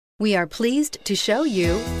We are pleased to show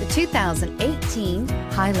you the 2018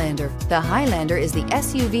 Highlander. The Highlander is the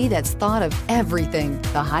SUV that's thought of everything.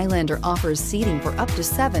 The Highlander offers seating for up to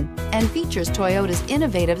 7 and features Toyota's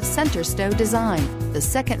innovative center stow design. The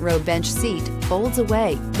second row bench seat folds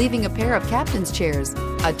away, leaving a pair of captain's chairs.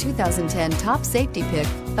 A 2010 top safety pick,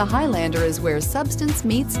 the Highlander is where substance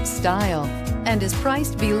meets style and is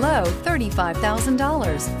priced below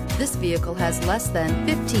 $35,000. This vehicle has less than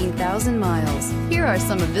 15,000 miles. Here are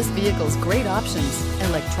some of this vehicle's great options: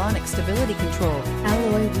 electronic stability control,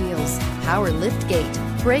 alloy wheels, power lift gate,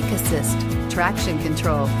 brake assist, traction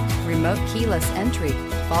control, remote keyless entry,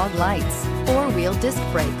 fog lights, four-wheel disc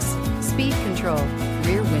brakes, speed control,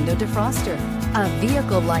 rear window defroster. A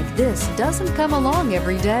vehicle like this doesn't come along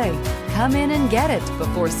every day. Come in and get it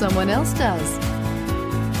before someone else does.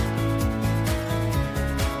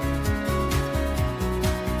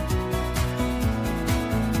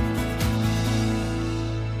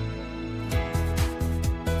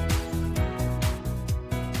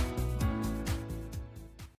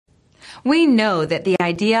 We know that the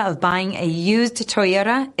idea of buying a used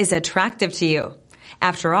Toyota is attractive to you.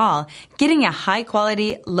 After all, getting a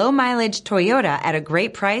high-quality, low-mileage Toyota at a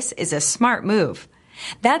great price is a smart move.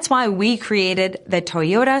 That's why we created the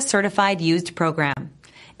Toyota Certified Used program.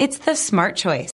 It's the smart choice.